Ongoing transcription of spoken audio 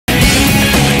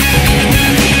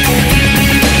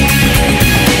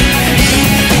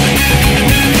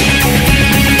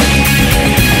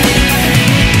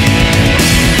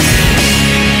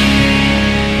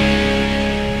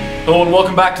Hello and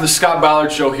welcome back to the Scott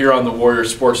Ballard Show here on the Warrior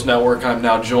Sports Network. I'm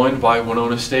now joined by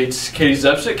Winona State's Caitie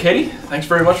Zepczyk. Caitie, thanks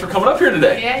very much for coming up here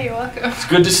today. Yeah, you're welcome. It's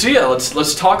good to see you.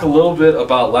 Let's talk a little bit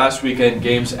about last weekend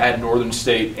games at Northern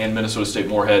State and Minnesota State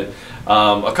Moorhead.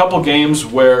 A couple games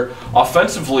where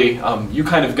offensively you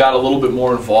kind of got a little bit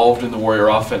more involved in the Warrior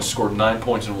offense, scored 9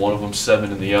 points in one of them,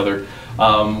 7 in the other.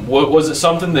 Was it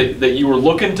something that you were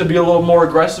looking to be a little more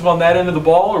aggressive on that end of the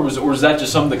ball, or was that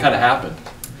just something that kind of happened?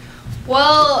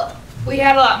 Well, we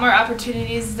had a lot more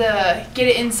opportunities to get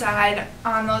it inside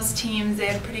on those teams. They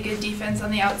had pretty good defense on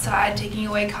the outside, taking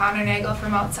away Connor Nagel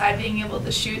from outside being able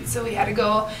to shoot. So we had to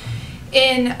go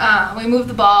in. We moved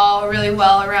the ball really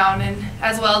well around, and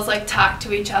as well as like talk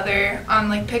to each other on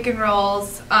like pick and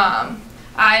rolls.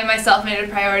 I myself made it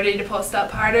a priority to post up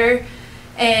harder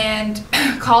and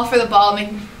call for the ball,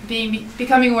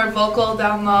 becoming more vocal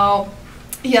down low,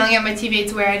 yelling at my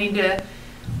teammates where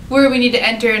we need to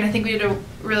enter, and I think we did a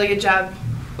really good job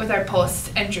with our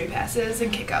post entry passes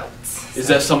and kickouts. Is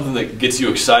that something that gets you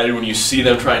excited when you see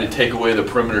them trying to take away the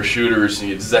perimeter shooters?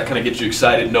 Does that kind of get you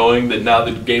excited knowing that now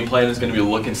the game plan is going to be to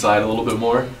look inside a little bit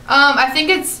more? I think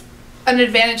it's an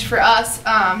advantage for us,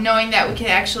 knowing that we can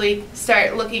actually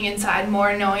start looking inside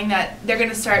more, knowing that they're going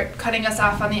to start cutting us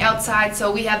off on the outside,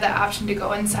 so we have that option to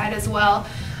go inside as well.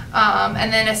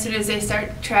 And then as soon as they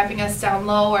start trapping us down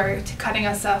low or cutting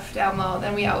us off down low,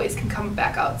 then we always can come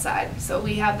back outside. So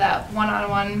we have that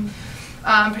one-on-one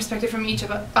perspective from each of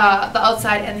the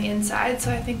outside and the inside.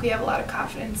 So I think we have a lot of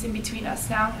confidence in between us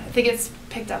now. I think it's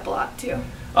picked up a lot too.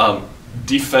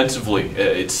 Defensively,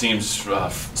 it seems,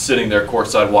 sitting there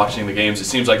courtside watching the games, it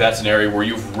seems like that's an area where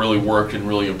you've really worked and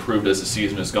really improved as the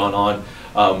season has gone on.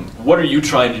 What are you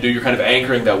trying to do? You're kind of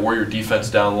anchoring that Warrior defense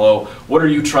down low. What are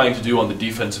you trying to do on the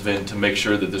defensive end to make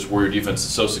sure that this Warrior defense is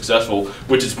so successful,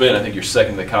 which has been, I think, you're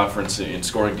second in the conference in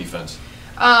scoring defense?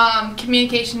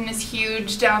 Communication is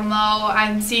huge down low.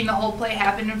 I'm seeing the whole play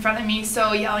happen in front of me,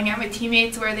 so yelling at my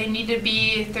teammates where they need to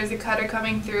be if there's a cutter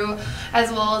coming through, as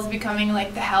well as becoming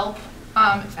like the help,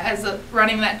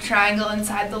 running that triangle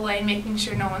inside the lane, making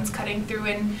sure no one's cutting through,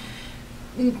 and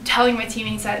telling my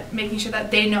teammates that, making sure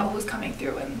that they know who's coming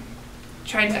through and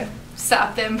trying to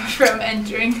stop them from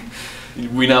entering.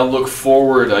 We now look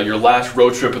forward. Your last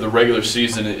road trip of the regular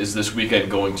season is this weekend,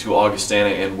 going to Augustana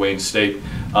and Wayne State.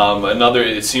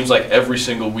 It seems like every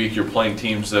single week you're playing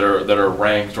teams that are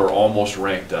ranked or almost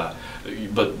ranked,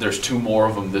 but there's 2 more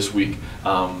of them this week.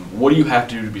 What do you have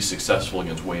to do to be successful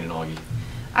against Wayne and Augie?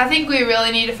 I think we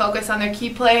really need to focus on their key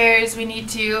players. We need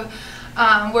to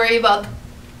worry about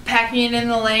packing it in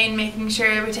the lane, making sure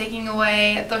we're taking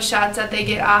away those shots that they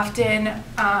get often,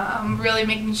 really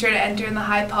making sure to enter in the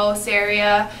high post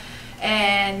area,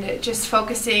 and just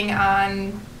focusing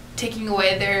on taking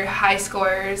away their high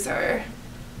scorers or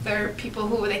their people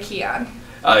who they key on.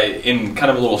 In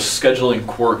kind of a little scheduling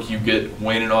quirk, you get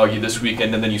Wayne and Augie this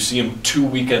weekend, and then you see them 2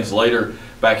 weekends later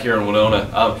back here in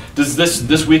Winona. Does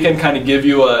this weekend kind of give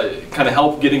you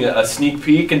help getting a sneak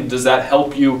peek, and does that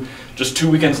help you just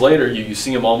 2 weekends later you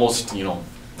see them almost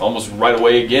right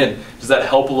away again? Does that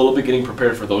help a little bit getting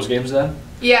prepared for those games then?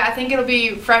 Yeah, I think it'll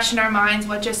be fresh in our minds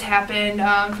what just happened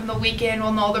from the weekend.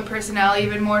 We'll know the personnel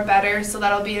even more better, so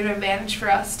that'll be an advantage for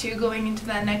us too going into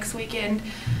that next weekend.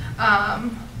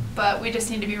 But we just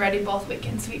need to be ready both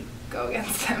weekends we go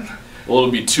against them. Well,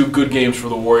 it'll be 2 good games for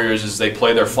the Warriors as they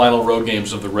play their final road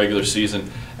games of the regular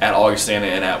season at Augustana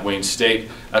and at Wayne State.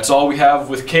 That's all we have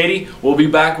with Caitie. We'll be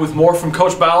back with more from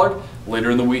Coach Ballard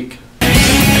later in the week.